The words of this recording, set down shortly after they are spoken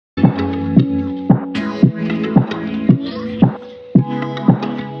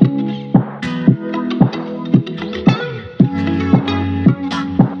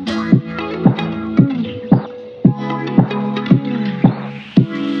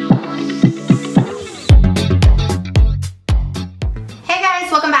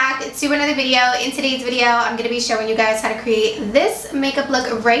to another video. In today's video, I'm going to be showing you guys how to create this makeup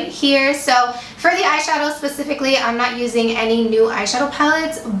look right here. So for the eyeshadow specifically, I'm not using any new eyeshadow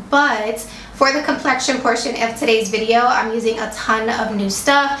palettes, but for the complexion portion of today's video, I'm using a ton of new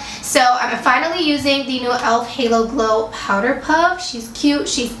stuff. So I'm finally using the new e.l.f. Halo Glow Powder Puff. She's cute,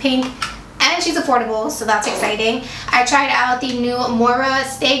 she's pink, and she's affordable, so that's exciting. I tried out the new Mora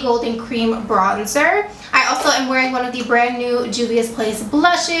Stay Golden Cream Bronzer. I also am wearing one of the brand new Juvias Place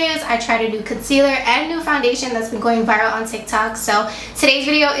blushes. I tried a new concealer and new foundation that's been going viral on TikTok. So today's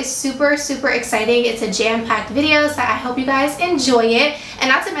video is super exciting. It's a jam-packed video, so I hope you guys enjoy it. And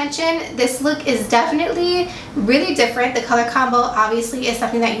not to mention, this look is definitely really different. The color combo obviously is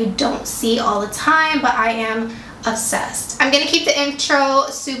something that you don't see all the time, but I am obsessed. I'm gonna keep the intro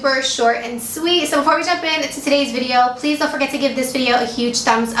super short and sweet. So before we jump into today's video, please don't forget to give this video a huge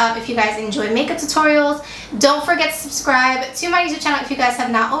thumbs up if you guys enjoy makeup tutorials. Don't forget to subscribe to my YouTube channel if you guys have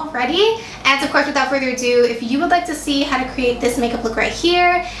not already. And of course, without further ado, if you would like to see how to create this makeup look right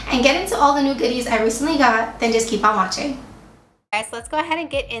here and get into all the new goodies I recently got, then just keep on watching. Guys, so let's go ahead and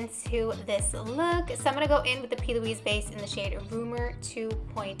get into this look. So I'm going to go in with the P.LOUISE base in the shade Rumor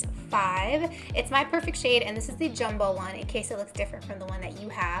 2.5. It's my perfect shade, and this is the jumbo one in case it looks different from the one that you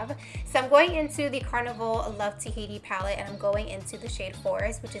have. So I'm going into the Carnival Love Tahiti palette, and I'm going into the shade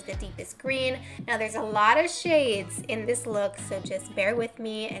Forest, which is the deepest green. Now there's a lot of shades in this look, so just bear with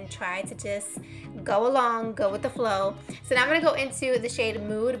me and try to just go along, go with the flow. So now I'm going to go into the shade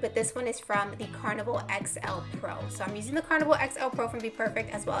Mood, but this one is from the Carnival XL Pro. So I'm using the Carnival XL Pro from BPERFECT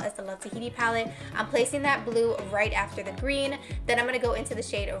as well as the Love Tahiti palette. I'm placing that blue right after the green. Then I'm going to go into the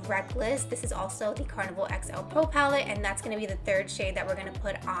shade Reckless. This is also the Carnival XL Pro palette, and that's going to be the third shade that we're going to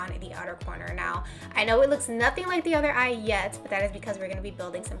put on the outer corner. Now, I know it looks nothing like the other eye yet, but that is because we're going to be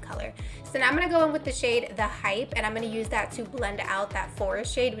building some color. So now I'm going to go in with the shade The Hype, and I'm going to use that to blend out that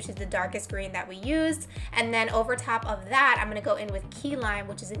Forest shade, which is the darkest green that we used. And then over top of that, I'm going to go in with Key Lime,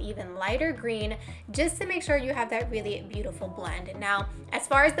 which is an even lighter green, just to make sure you have that really beautiful blend. Now, as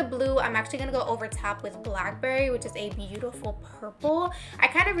far as the blue, I'm actually going to go over top with Blackberry, which is a beautiful purple. I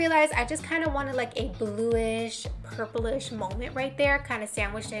kind of realized I just kind of wanted like a bluish, purplish moment right there, kind of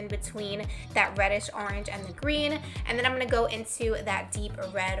sandwiched in between that reddish orange and the green. And then I'm going to go into that deep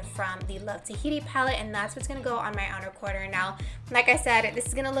red from the Love Tahiti palette, and that's what's going to go on my outer corner. Now, like I said, this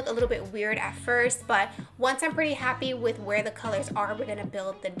is going to look a little bit weird at first, but once I'm pretty happy with where the colors are, we're going to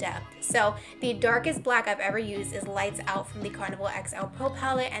build the depth. So the darkest black I've ever used is Lights Out from the Carnival XL Pro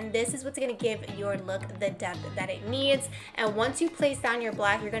palette, and this is what's going to give your look the depth that it needs. And once you place down your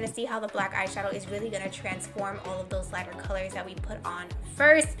black, you're going to see how the black eyeshadow is really going to transform all of those lighter colors that we put on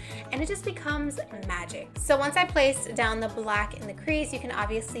first, and it just becomes magic. So once I placed down the black in the crease, you can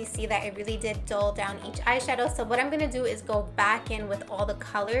obviously see that it really did dull down each eyeshadow. So what I'm going to do is go back in with all the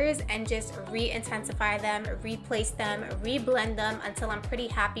colors and just re-intensify them, replace them, re-blend them until I'm pretty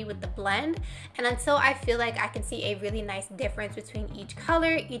happy with the blend, and until I feel like I can see a really nice difference between each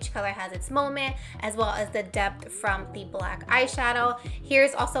color. Each color has its moment, as well as the depth from the black eyeshadow.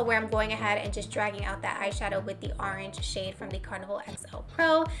 Here's also where I'm going ahead and just dragging out that eyeshadow with the orange shade from the Carnival XL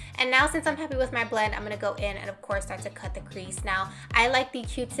Pro. And now, since I'm happy with my blend, I'm going to go in and of course start to cut the crease. Now, I like the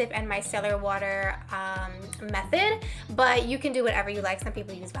Q-tip and micellar water method, but you can do whatever you like. Some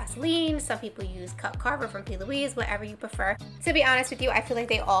people use Vaseline, some people use Cut Carver from P.LOUISE, whatever you prefer. To be honest with you, I feel like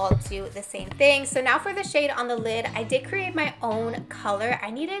they all do the same thing. So now for the shade on the lid, I did create my own color. I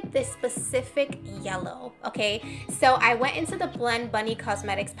needed this specific yellow, okay? So I went into the Blend Bunny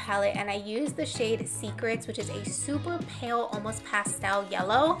Cosmetics palette and I used the shade Secrets, which is a super pale, almost pastel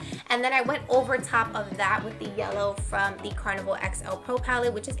yellow. And then I went over top of that with the yellow from the Carnival XL Pro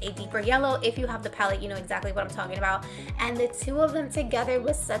palette, which is a deeper yellow. If you have the palette, you know exactly what I'm talking about. And the two of them together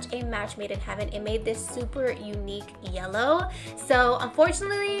was such a match made in heaven. It made this super unique yellow. So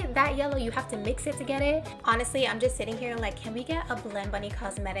unfortunately, that yellow, you have to mix it to get it. Honestly, I'm just sitting here like, can we get a Blend Bunny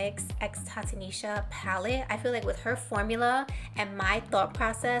Cosmetics x Tatanisha palette? I feel like with her formula and my thought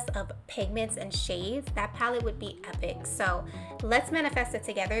process of pigments and shades, that palette would be epic. So let's manifest it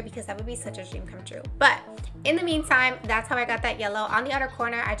together, because that would be such a dream come true. But in the meantime, that's how I got that yellow. On the outer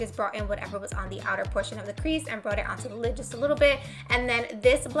corner, I just brought in whatever was on the outer portion of the crease and brought it onto the lid just a little bit. And then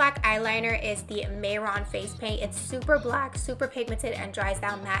this black eyeliner is the Mayron face paint. It's super black, super pigmented, and dries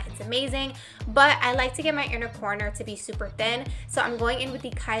down matte. It's amazing, but I like to get my inner corner to be super thin, so I'm going in with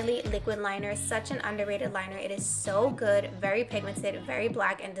the Kylie liquid liner. Such an underrated liner. It is so good, very pigmented, very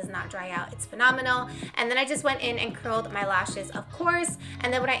black, and does not dry out. It's phenomenal. And then I just went in and curled my lashes, of course.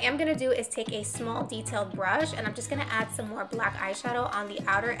 And then what I am going to do is take a small detailed brush brush, and I'm just gonna add some more black eyeshadow on the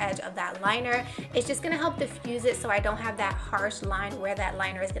outer edge of that liner. It's just gonna help diffuse it so I don't have that harsh line where that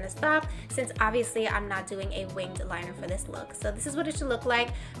liner is gonna stop, since obviously I'm not doing a winged liner for this look. So this is what it should look like.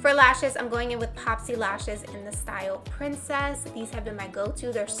 For lashes, I'm going in with POPSY lashes in the style Princess. These have been my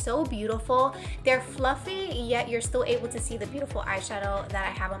go-to. They're so beautiful. They're fluffy, yet you're still able to see the beautiful eyeshadow that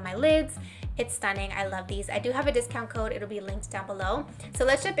I have on my lids. It's stunning. I love these. I do have a discount code. It'll be linked down below. So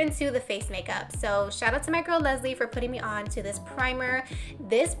let's jump into the face makeup. So shout out to my girl Leslie for putting me on to this primer.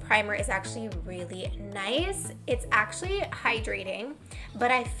 This primer is actually really nice. It's actually hydrating, but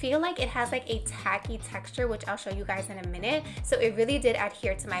I feel like it has like a tacky texture, which I'll show you guys in a minute. So it really did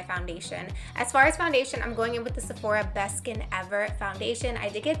adhere to my foundation. As far as foundation, I'm going in with the Sephora Best Skin Ever foundation. I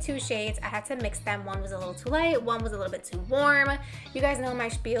did get 2 shades. I had to mix them. One was a little too light, one was a little bit too warm. You guys know my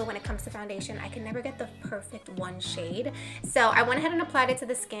spiel when it comes to foundation. I can never get the perfect one shade. So I went ahead and applied it to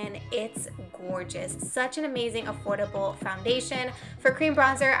the skin. It's gorgeous. Such an amazing, affordable foundation. For cream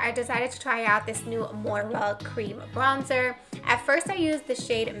bronzer, I decided to try out this new Moira cream bronzer. At first, I used the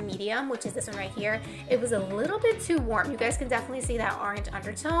shade Medium, which is this one right here. It was a little bit too warm. You guys can definitely see that orange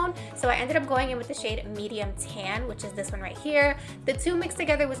undertone. So I ended up going in with the shade Medium Tan, which is this one right here. The two mixed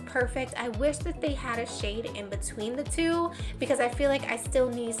together was perfect. I wish that they had a shade in between the two, because I feel like I still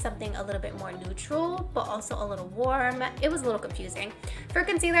need something a little bit more neutral, but also a little warm. It was a little confusing. For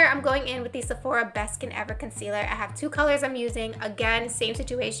concealer, I'm going in with the Sephora Best Skin Ever concealer. I have 2 colors I'm using. Again, same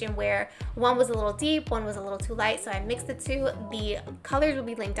situation where one was a little deep, one was a little too light, so I mixed the two. The colors will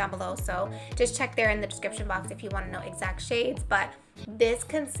be linked down below, so just check there in the description box if you want to know exact shades. But this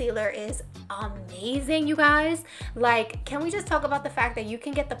concealer is amazing, you guys. Like, can we just talk about the fact that you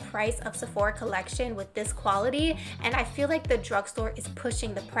can get the price of Sephora collection with this quality? And I feel like the drugstore is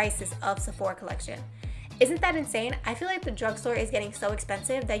pushing the prices of Sephora collection. Isn't that insane? I feel like the drugstore is getting so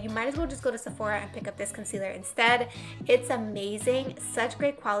expensive that you might as well just go to Sephora and pick up this concealer instead. It's amazing, such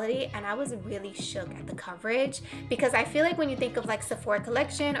great quality, and I was really shook at the coverage, because I feel like when you think of like Sephora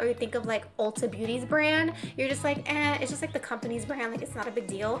collection, or you think of like Ulta Beauty's brand, you're just like, it's just like the company's brand, like it's not a big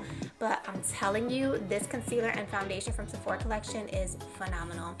deal. But I'm telling you, this concealer and foundation from Sephora collection is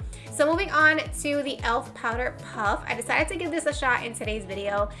phenomenal. So moving on to the e.l.f. Powder Puff. I decided to give this a shot in today's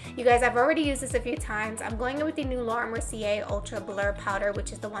video. You guys, I've already used this a few times. I'm going in with the new Laura Mercier Ultra Blur Powder,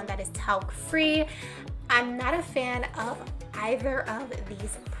 which is the one that is talc free. I'm not a fan of either of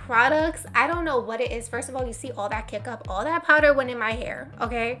these products. I don't know what it is. First of all, you see all that kick up, all that powder went in my hair,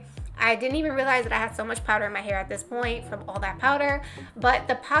 okay? I didn't even realize that I had so much powder in my hair at this point from all that powder. But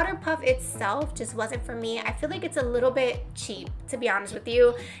the powder puff itself just wasn't for me. I feel like it's a little bit cheap, to be honest with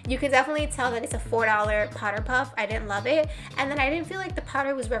you. You can definitely tell that it's a $4 powder puff. I didn't love it. And then I didn't feel like the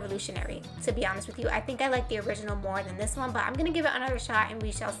powder was revolutionary, to be honest with you. I think I like the original more than this one, but I'm gonna give it another shot and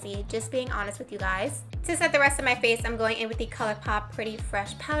we shall see, just being honest with you guys. To set the rest of my face, I'm going in with the ColourPop Pretty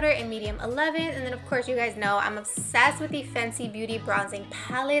Fresh Powder in medium 11. And then of course, you guys know I'm obsessed with the Fenty Beauty bronzing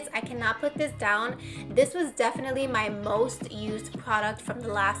palettes. I cannot put this down. This was definitely my most used product from the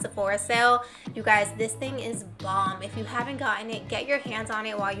last Sephora sale. You guys, this thing is bomb. If you haven't gotten it, get your hands on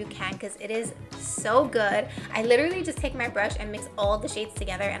it while you can, because it is so good. I literally just take my brush and mix all the shades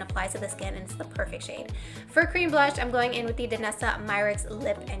together and apply to the skin, and it's the perfect shade. For cream blush, I'm going in with the Danessa Myricks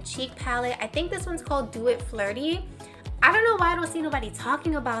Lip and Cheek palette. I think this one's called Do It Flirty. I don't know why I don't see nobody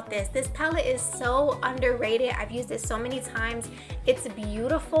talking about this. This palette is so underrated. I've used it so many times. It's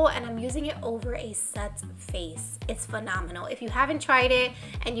beautiful, and I'm using it over a set face. It's phenomenal. If you haven't tried it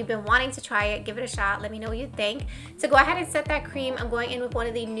and you've been wanting to try it, give it a shot. Let me know what you think. To go ahead and set that cream, I'm going in with one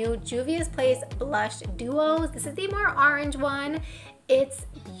of the new Juvia's Place Blush Duos. This is the more orange one. It's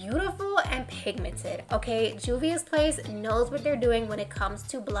beautiful and pigmented, okay? Juvia's Place knows what they're doing when it comes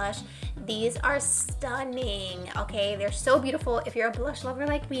to blush. These are stunning, okay? They're so beautiful. If you're a blush lover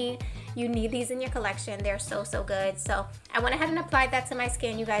like me, you need these in your collection. They're so, so good. So I went ahead and applied that to my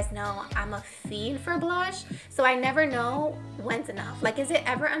skin. You guys know I'm a fiend for blush, so I never know when's enough. Like, is it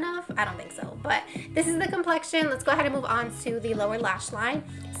ever enough? I don't think so, but this is the complexion. Let's go ahead and move on to the lower lash line.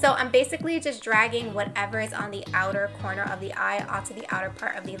 So I'm basically just dragging whatever is on the outer corner of the eye onto the outer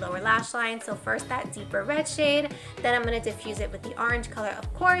part of the lower lash line. So first that deeper red shade, then I'm going to diffuse it with the orange color,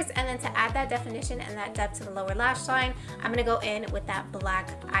 of course, and then to add that definition and that depth to the lower lash line, I'm going to go in with that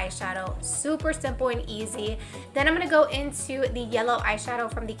black eyeshadow. Super simple and easy. Then I'm going to go into the yellow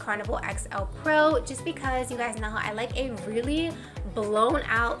eyeshadow from the Carnival XL Pro, just because you guys know I like a really blown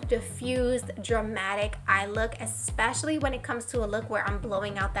out, diffused, dramatic eye look, especially when it comes to a look where I'm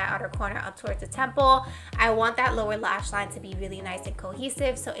blowing out that outer corner up towards the temple. I want that lower lash line to be really nice and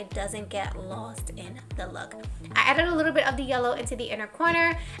cohesive so it doesn't get lost in the look. I added a little bit of the yellow into the inner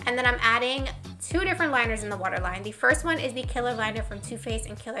corner, and then I'm adding 2 different liners in the waterline. The first one is the Killer liner from Too Faced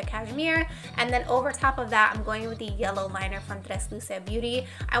and Killer Cashmere, and then over top of that I'm going with the yellow liner from TRESLÚCE Beauty.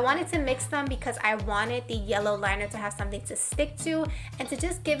 I wanted to mix them because I wanted the yellow liner to have something to stick to and to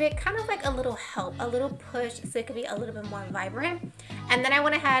just give it kind of like a little help, a little push so it could be a little bit more vibrant. And then I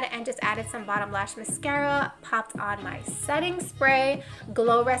went ahead and just added some bottom lash mascara, popped on my setting spray,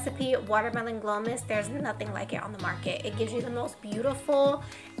 Glow Recipe Watermelon Glow Mist. There's nothing like it on the market. It gives you the most beautiful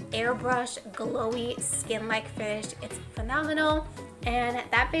airbrush glowy skin-like finish. It's phenomenal. And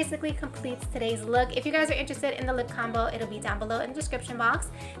that basically completes today's look. If you guys are interested in the lip combo, it'll be down below in the description box.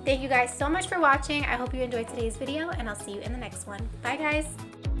 Thank you guys so much for watching. I hope you enjoyed today's video, and I'll see you in the next one. Bye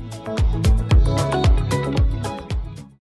guys.